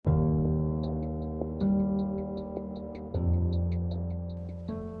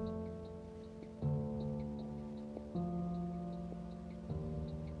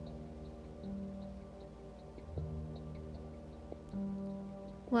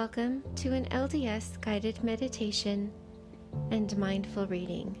Welcome to an LDS guided meditation and mindful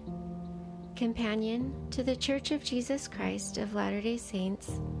reading, companion to the Church of Jesus Christ of Latter-day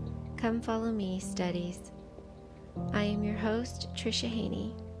Saints Come Follow Me studies. I am your host, Tricia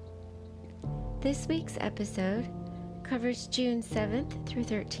Haney. This week's episode covers June 7th through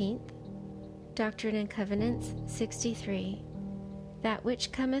 13th, Doctrine and Covenants 63, That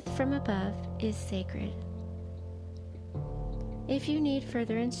which cometh from above is sacred. If you need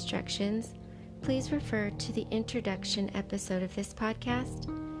further instructions, please refer to the introduction episode of this podcast.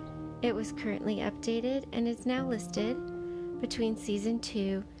 It was currently updated and is now listed between Season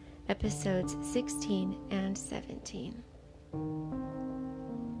 2, Episodes 16 and 17.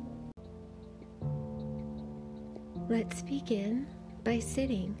 Let's begin by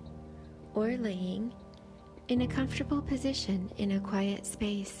sitting or laying in a comfortable position in a quiet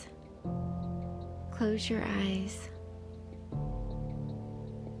space. Close your eyes.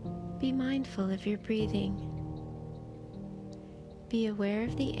 Be mindful of your breathing. Be aware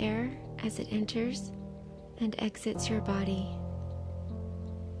of the air as it enters and exits your body.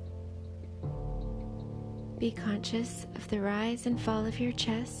 Be conscious of the rise and fall of your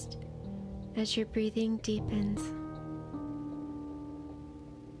chest as your breathing deepens.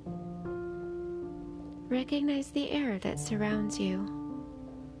 Recognize the air that surrounds you,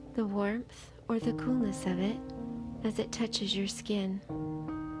 the warmth or the coolness of it as it touches your skin.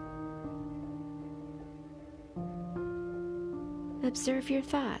 Observe your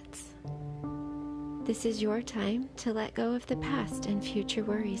thoughts. This is your time to let go of the past and future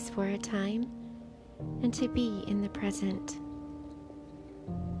worries for a time and to be in the present.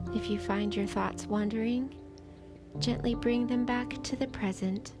 If you find your thoughts wandering, gently bring them back to the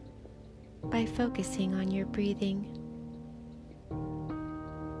present by focusing on your breathing.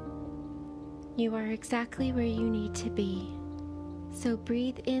 You are exactly where you need to be, so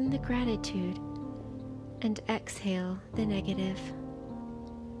breathe in the gratitude and exhale the negative.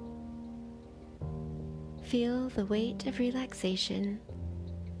 Feel the weight of relaxation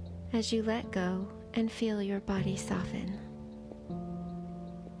as you let go and feel your body soften.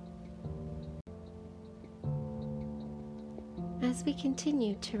 As we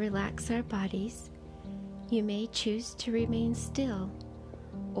continue to relax our bodies, you may choose to remain still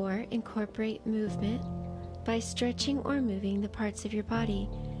or incorporate movement by stretching or moving the parts of your body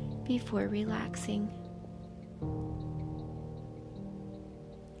before relaxing.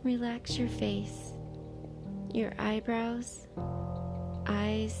 Relax your face, your eyebrows,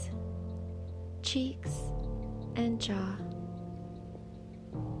 eyes, cheeks, and jaw.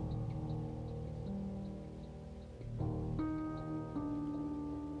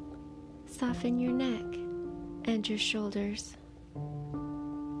 Soften your neck and your shoulders.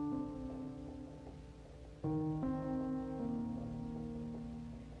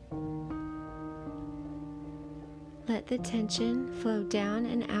 Let the tension flow down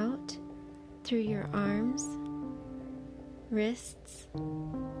and out through your arms, wrists,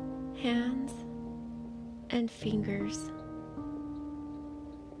 hands, and fingers.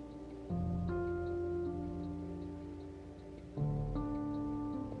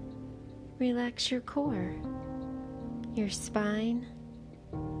 Relax your core, your spine,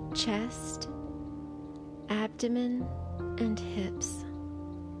 chest, abdomen, and hips.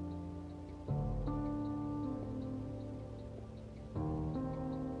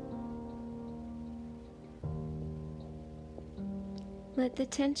 Let the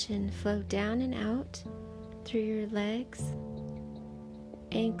tension flow down and out through your legs,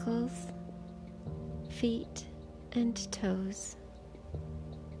 ankles, feet, and toes.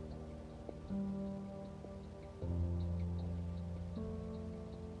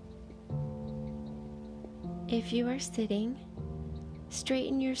 If you are sitting,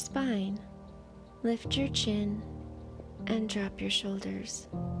 straighten your spine, lift your chin, and drop your shoulders.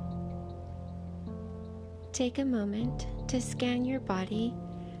 Take a moment to scan your body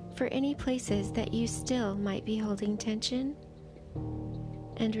for any places that you still might be holding tension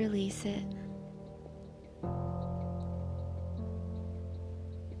and release it.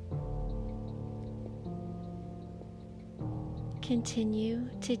 Continue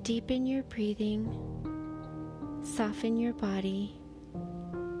to deepen your breathing, soften your body,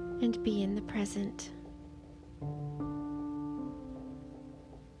 and be in the present.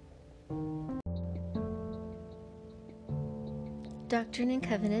 Doctrine and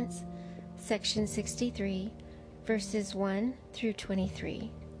Covenants, Section 63, verses 1 through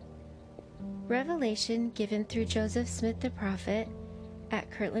 23. Revelation given through Joseph Smith the prophet at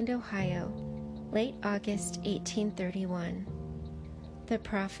Kirtland, Ohio, late August 1831. The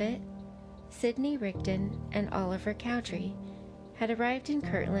prophet, Sidney Rigdon, and Oliver Cowdery had arrived in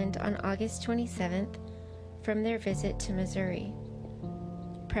Kirtland on August 27th from their visit to Missouri.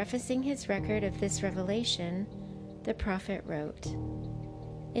 Prefacing his record of this revelation, the prophet wrote,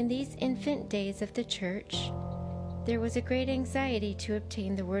 "In these infant days of the Church, there was a great anxiety to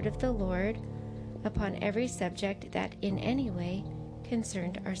obtain the word of the Lord upon every subject that in any way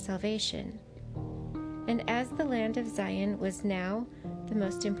concerned our salvation. And as the land of Zion was now the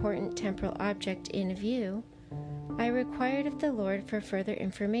most important temporal object in view, I required of the Lord for further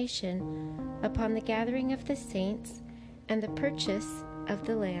information upon the gathering of the saints and the purchase of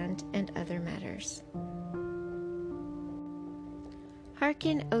the land and other matters.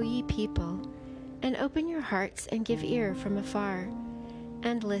 Hearken, O ye people, and open your hearts and give ear from afar,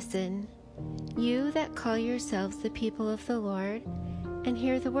 and listen, you that call yourselves the people of the Lord, and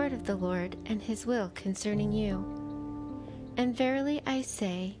hear the word of the Lord and his will concerning you. And verily I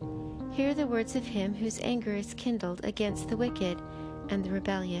say, hear the words of him whose anger is kindled against the wicked and the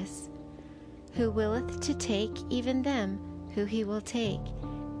rebellious, who willeth to take even them who he will take,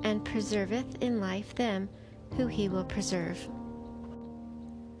 and preserveth in life them who he will preserve,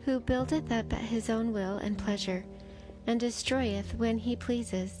 who buildeth up at his own will and pleasure, and destroyeth when he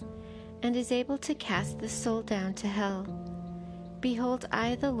pleases, and is able to cast the soul down to hell. Behold,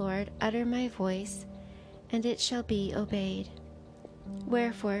 I, the Lord, utter my voice, and it shall be obeyed.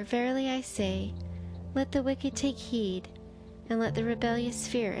 Wherefore, verily I say, let the wicked take heed, and let the rebellious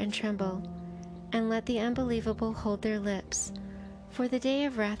fear and tremble, and let the unbelievable hold their lips. For the day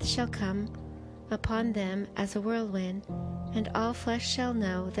of wrath shall come upon them as a whirlwind, and all flesh shall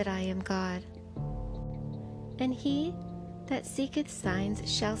know that I am God. And he that seeketh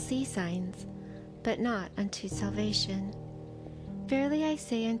signs shall see signs, but not unto salvation. Verily I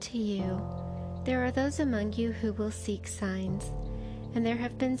say unto you, there are those among you who will seek signs, and there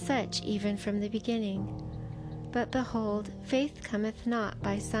have been such even from the beginning. But behold, faith cometh not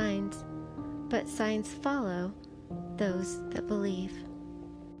by signs, but signs follow those that believe.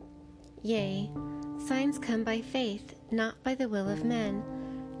 Yea, signs come by faith, not by the will of men,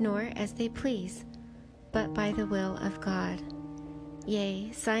 nor as they please, but by the will of God.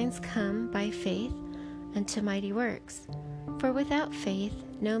 Yea, signs come by faith unto mighty works. For without faith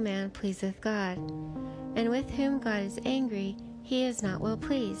no man pleaseth God, and with whom God is angry, he is not well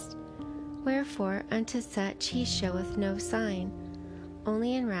pleased. Wherefore unto such he showeth no sign,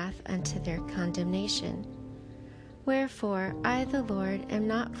 only in wrath unto their condemnation. Wherefore I, the Lord, am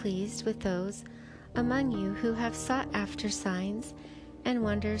not pleased with those among you who have sought after signs and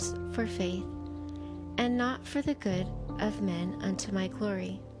wonders for faith, and not for the good of men unto my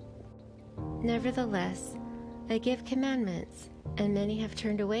glory. Nevertheless, I give commandments, and many have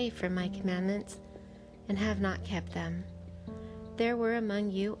turned away from my commandments, and have not kept them. There were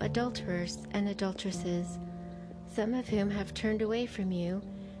among you adulterers and adulteresses, some of whom have turned away from you,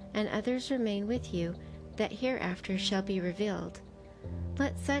 and others remain with you, that hereafter shall be revealed.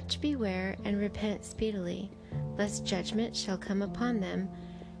 Let such beware and repent speedily, lest judgment shall come upon them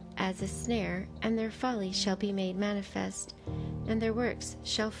as a snare, and their folly shall be made manifest, and their works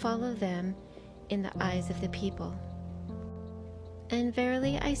shall follow them in the eyes of the people. And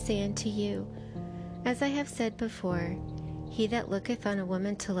verily I say unto you, as I have said before, he that looketh on a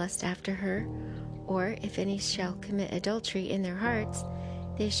woman to lust after her, or if any shall commit adultery in their hearts,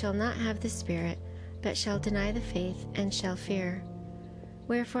 they shall not have the Spirit, but shall deny the faith, and shall fear.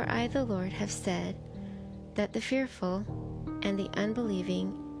 Wherefore I, the Lord, have said, that the fearful, and the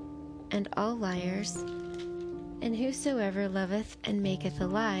unbelieving, and all liars, and whosoever loveth and maketh a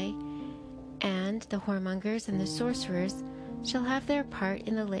lie, and the whoremongers and the sorcerers, shall have their part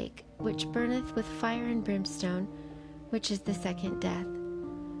in the lake, which burneth with fire and brimstone, which is the second death.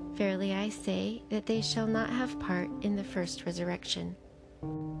 Verily I say that they shall not have part in the first resurrection.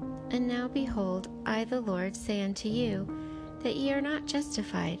 And now behold, I, the Lord, say unto you, that ye are not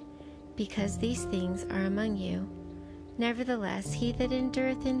justified, because these things are among you. Nevertheless, he that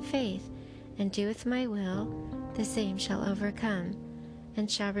endureth in faith, and doeth my will, the same shall overcome, and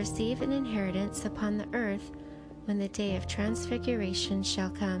shall receive an inheritance upon the earth, when the day of transfiguration shall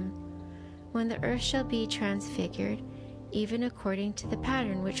come, when the earth shall be transfigured, even according to the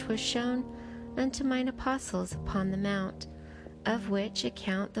pattern which was shown unto mine apostles upon the mount, of which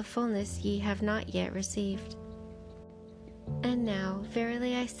account the fullness ye have not yet received. And now,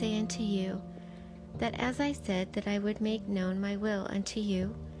 verily I say unto you, that as I said that I would make known my will unto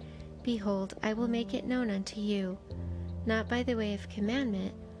you, behold, I will make it known unto you, not by the way of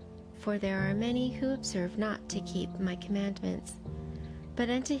commandment, for there are many who observe not to keep my commandments. But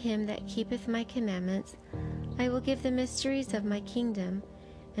unto him that keepeth my commandments, I will give the mysteries of my kingdom,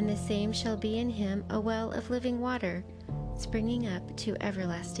 and the same shall be in him a well of living water, springing up to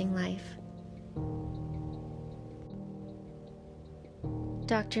everlasting life.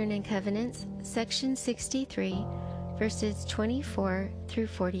 Doctrine and Covenants, section 63, verses 24 through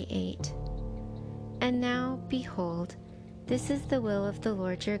 48. And now, behold, this is the will of the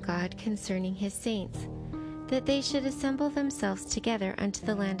Lord your God concerning his saints, that they should assemble themselves together unto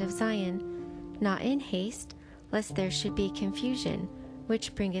the land of Zion, not in haste, lest there should be confusion,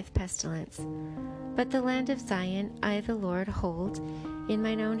 which bringeth pestilence. But the land of Zion I the Lord hold in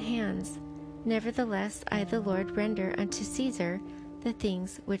mine own hands. Nevertheless I the Lord render unto Caesar the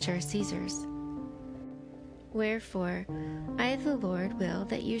things which are Caesar's. Wherefore I the Lord will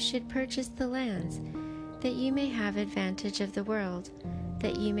that you should purchase the lands, that you may have advantage of the world,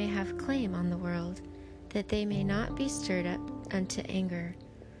 that you may have claim on the world, that they may not be stirred up unto anger.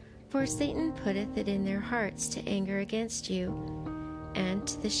 For Satan putteth it in their hearts to anger against you, and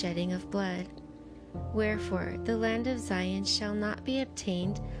to the shedding of blood. Wherefore the land of Zion shall not be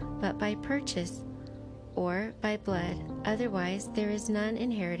obtained but by purchase, or by blood, otherwise there is none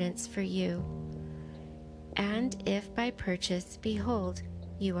inheritance for you. And if by purchase, behold,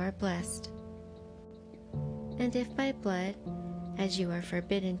 you are blessed. And if by blood, as you are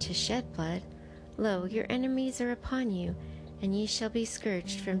forbidden to shed blood, lo, your enemies are upon you, and ye shall be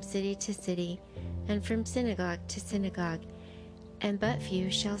scourged from city to city, and from synagogue to synagogue, and but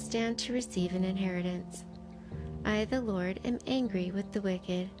few shall stand to receive an inheritance. I, the Lord, am angry with the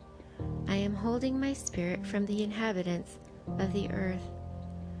wicked. I am holding my spirit from the inhabitants of the earth.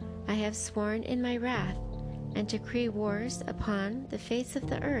 I have sworn in my wrath, and decree wars upon the face of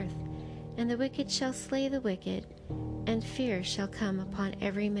the earth, and the wicked shall slay the wicked, and fear shall come upon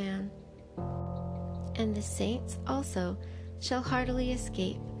every man. And the saints also shall heartily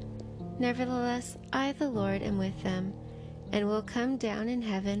escape. Nevertheless, I, the Lord, am with them, and will come down in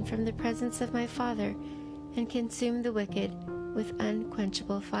heaven from the presence of my Father, and consume the wicked with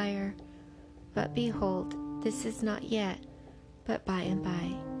unquenchable fire. But behold, this is not yet, but by and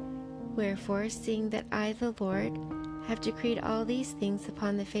by. Wherefore, seeing that I, the Lord, have decreed all these things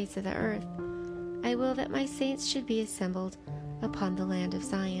upon the face of the earth, I will that my saints should be assembled upon the land of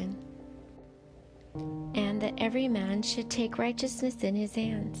Zion, and that every man should take righteousness in his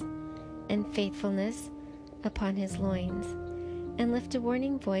hands, and faithfulness upon his loins, and lift a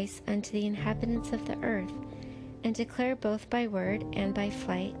warning voice unto the inhabitants of the earth, and declare both by word and by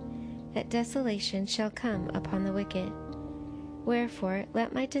flight that desolation shall come upon the wicked. Wherefore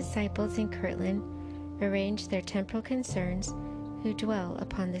let my disciples in Kirtland arrange their temporal concerns who dwell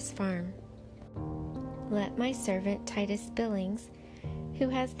upon this farm. Let my servant Titus Billings, who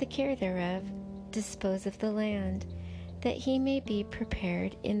has the care thereof, dispose of the land, that he may be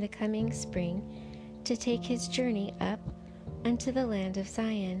prepared in the coming spring to take his journey up unto the land of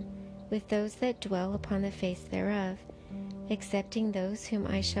Zion, with those that dwell upon the face thereof, excepting those whom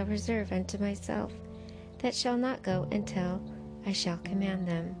I shall reserve unto myself, that shall not go until I shall command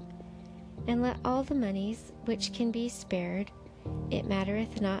them. And let all the monies which can be spared, it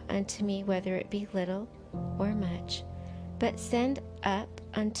mattereth not unto me whether it be little or much, but send up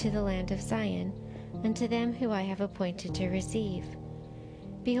unto the land of Zion, unto them who I have appointed to receive.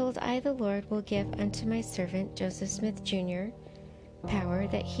 Behold, I the Lord will give unto my servant Joseph Smith Jr. power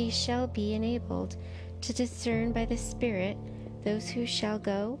that he shall be enabled to discern by the Spirit those who shall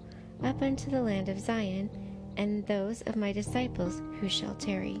go up unto the land of Zion, and those of my disciples who shall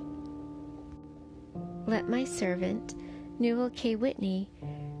tarry. Let my servant Newell K. Whitney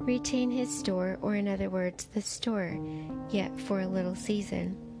retain his store, or in other words, the store, yet for a little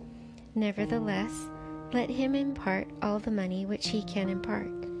season. Nevertheless, let him impart all the money which he can impart,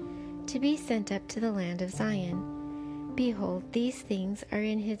 to be sent up to the land of Zion. Behold, these things are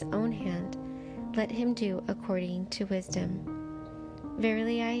in his own hand. Let him do according to wisdom.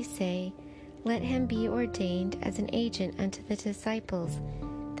 Verily I say, let him be ordained as an agent unto the disciples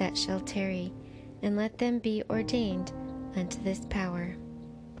that shall tarry, and let them be ordained unto this power.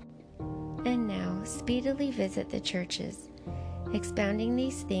 And now speedily visit the churches, expounding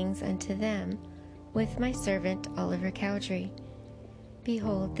these things unto them with my servant Oliver Cowdery.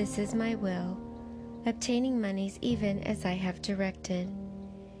 Behold, this is my will, obtaining monies even as I have directed.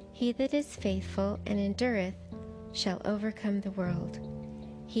 He that is faithful and endureth shall overcome the world.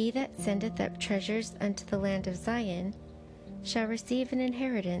 He that sendeth up treasures unto the land of Zion shall receive an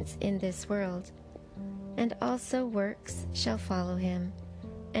inheritance in this world, and also works shall follow him,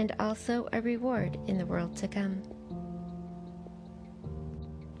 and also a reward in the world to come.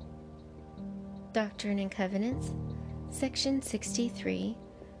 Doctrine and Covenants, section 63,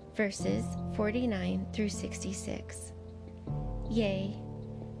 verses 49 through 66. Yea,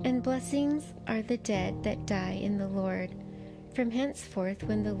 and blessings are the dead that die in the Lord, from henceforth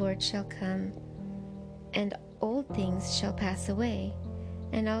when the Lord shall come, and old things shall pass away,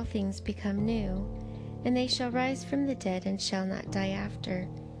 and all things become new, and they shall rise from the dead and shall not die after,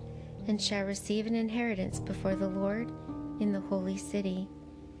 and shall receive an inheritance before the Lord in the holy city.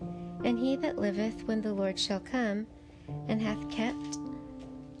 And he that liveth when the Lord shall come, and hath kept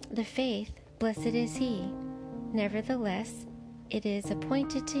the faith, blessed is he. Nevertheless, it is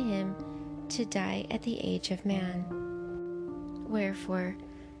appointed to him to die at the age of man. Wherefore,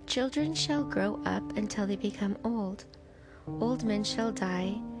 children shall grow up until they become old. Old men shall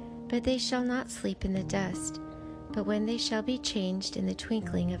die, but they shall not sleep in the dust, but when they shall be changed in the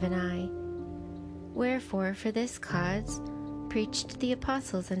twinkling of an eye. Wherefore, for this cause, preached the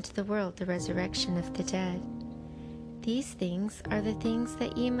apostles unto the world the resurrection of the dead. These things are the things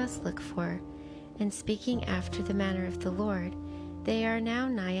that ye must look for, and speaking after the manner of the Lord, they are now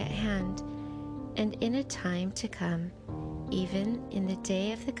nigh at hand, and in a time to come, even in the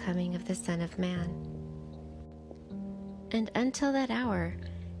day of the coming of the Son of Man. And until that hour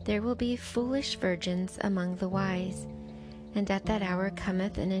there will be foolish virgins among the wise, and at that hour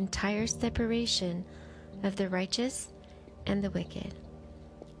cometh an entire separation of the righteous and the wicked.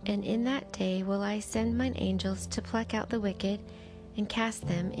 And in that day will I send mine angels to pluck out the wicked, and cast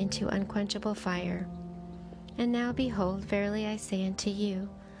them into unquenchable fire. And now behold, verily I say unto you,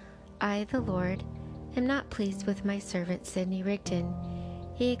 I, the Lord, am not pleased with my servant Sidney Rigdon.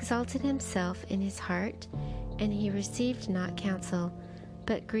 He exalted himself in his heart, and he received not counsel,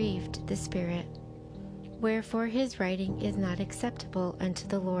 but grieved the Spirit. Wherefore his writing is not acceptable unto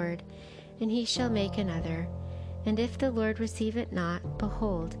the Lord, and he shall make another. And if the Lord receive it not,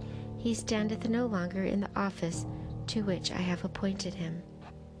 behold, he standeth no longer in the office to which I have appointed him.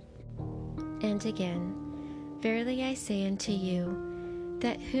 And again, verily I say unto you,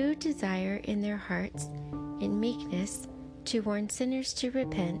 that who desire in their hearts, in meekness, to warn sinners to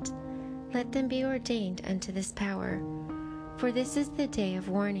repent, let them be ordained unto this power. For this is the day of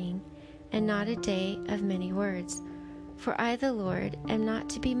warning, and not a day of many words. For I, the Lord, am not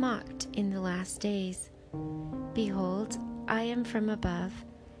to be mocked in the last days. Behold, I am from above,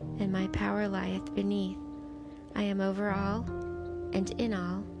 and my power lieth beneath. I am over all, and in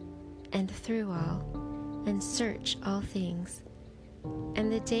all, and through all, and search all things.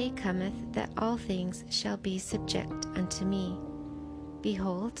 And the day cometh that all things shall be subject unto me.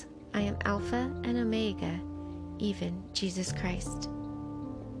 Behold, I am Alpha and Omega, even Jesus Christ.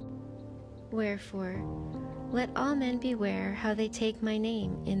 Wherefore, let all men beware how they take my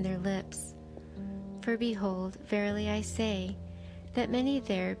name in their lips. For behold, verily I say, that many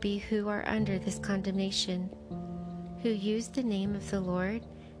there be who are under this condemnation, who use the name of the Lord,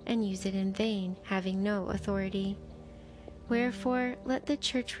 and use it in vain, having no authority. Wherefore let the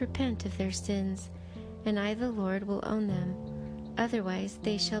church repent of their sins, and I, the Lord, will own them, otherwise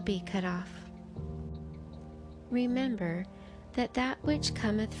they shall be cut off. Remember that that which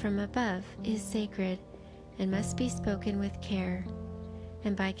cometh from above is sacred, and must be spoken with care,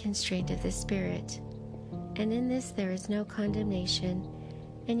 and by constraint of the Spirit. And in this there is no condemnation,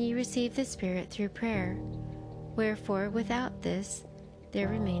 and ye receive the Spirit through prayer. Wherefore without this there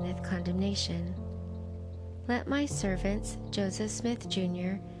remaineth condemnation. Let my servants Joseph Smith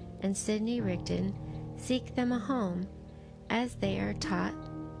Jr. and Sidney Rigdon seek them a home, as they are taught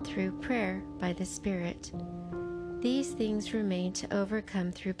through prayer by the Spirit. These things remain to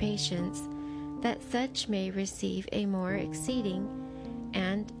overcome through patience, that such may receive a more exceeding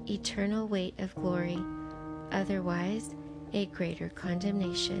and eternal weight of glory, otherwise a greater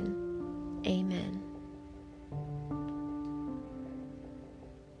condemnation. Amen.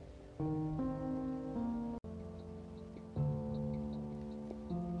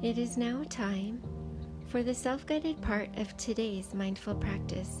 It is now time for the self-guided part of today's mindful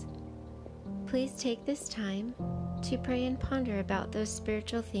practice. Please take this time to pray and ponder about those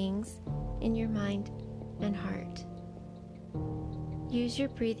spiritual things in your mind and heart. Use your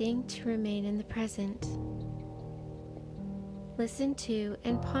breathing to remain in the present. Listen to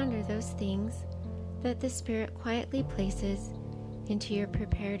and ponder those things that the Spirit quietly places into your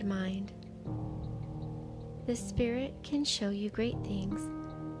prepared mind. The Spirit can show you great things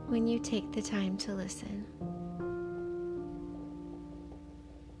when you take the time to listen.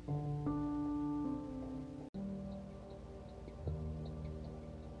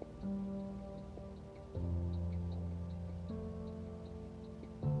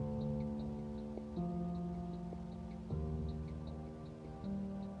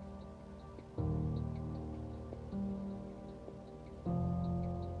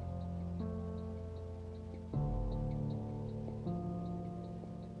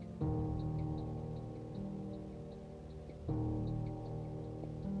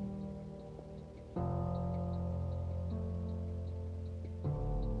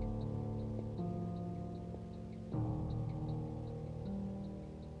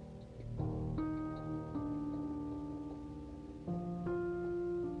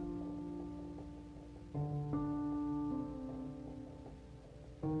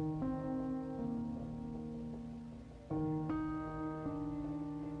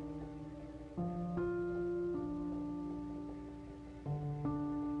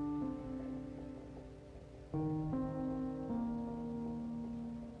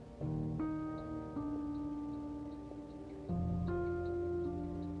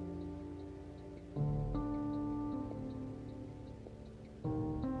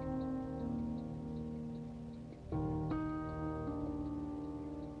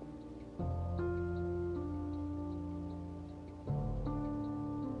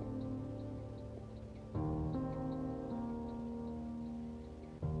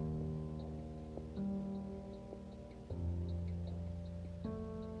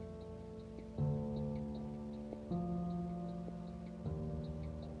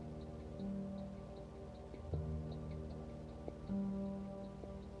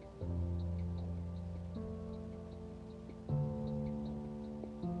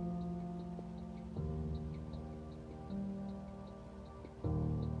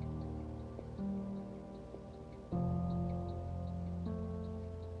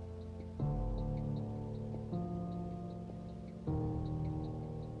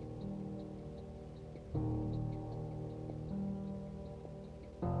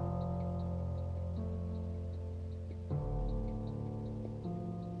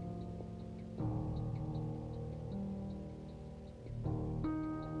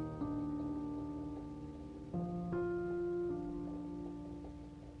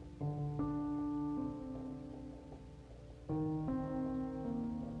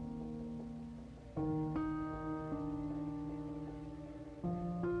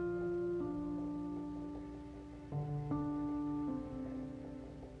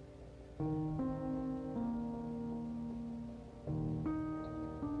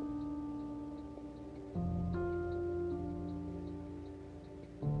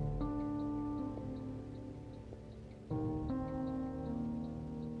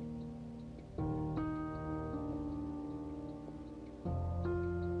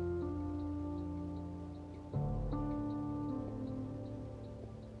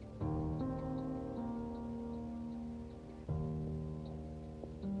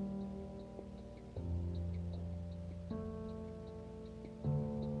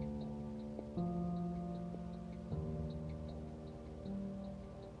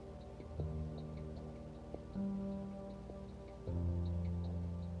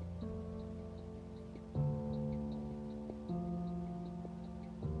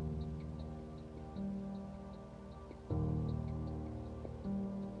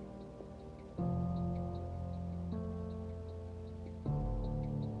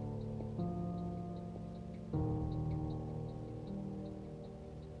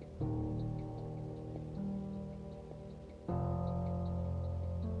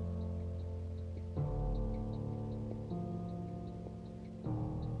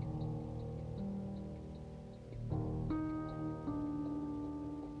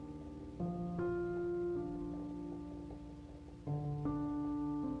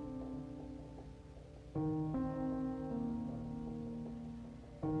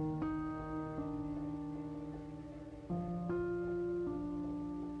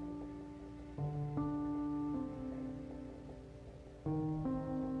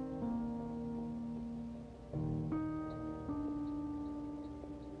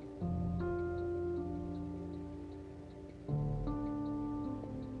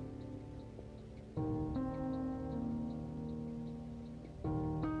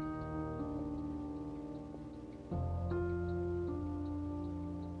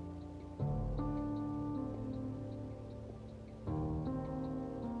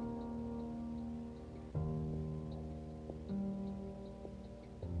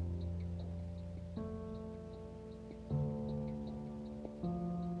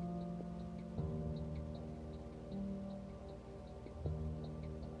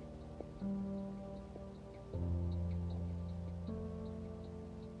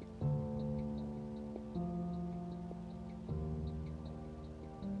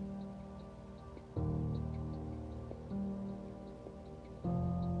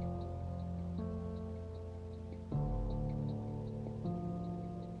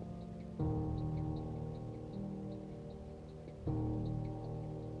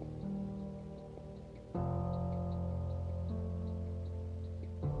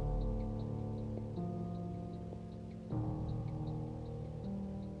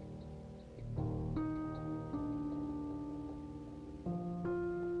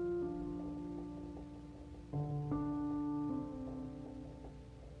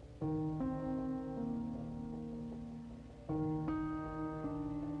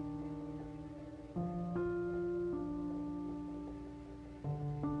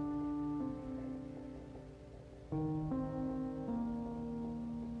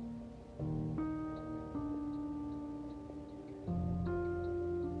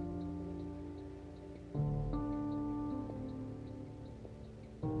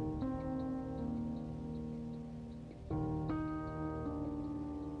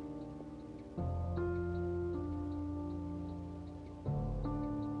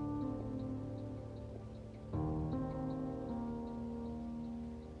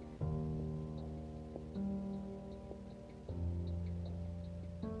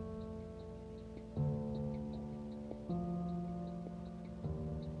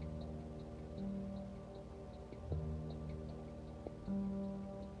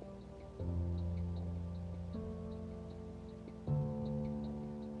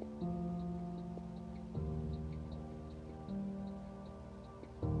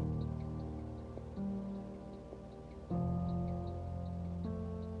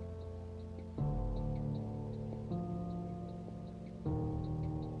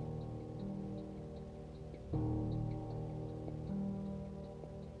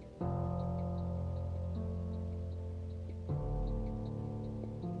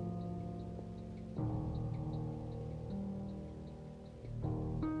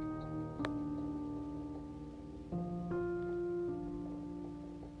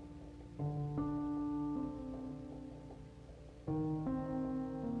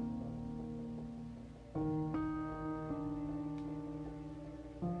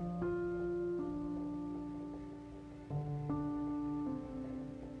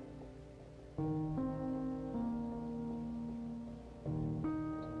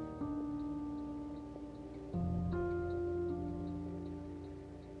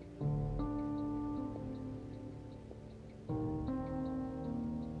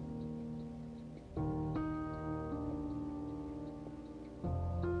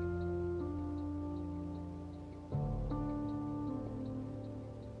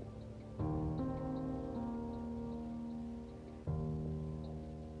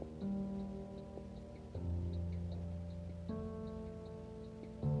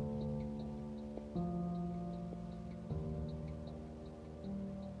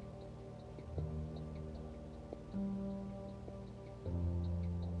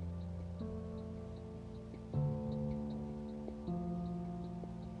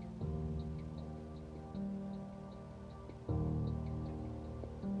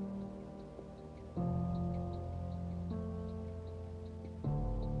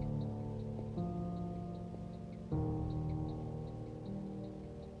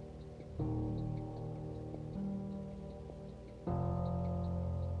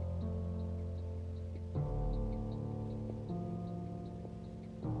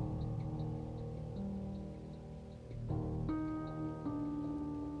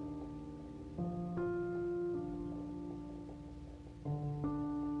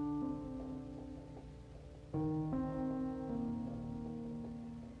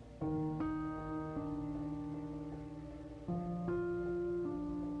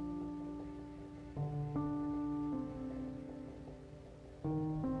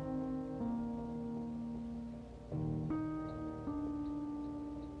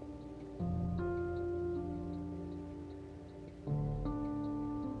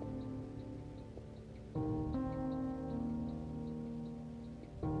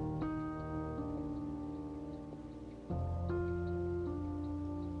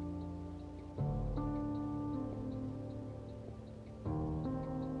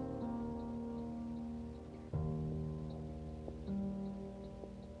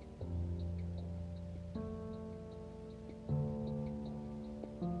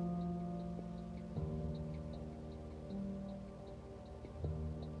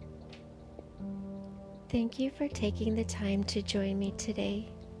 Thank you for taking the time to join me today.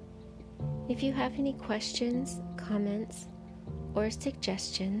 If you have any questions, comments, or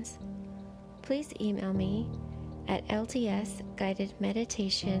suggestions, please email me at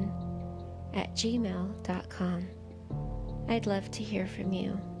ldsguidedmeditation@gmail.com. I'd love to hear from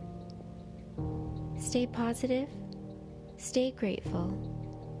you. Stay positive, stay grateful,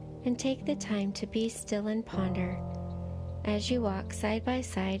 and take the time to be still and ponder as you walk side by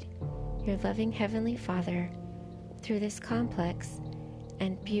side your loving Heavenly Father through this complex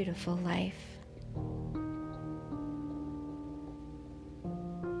and beautiful life.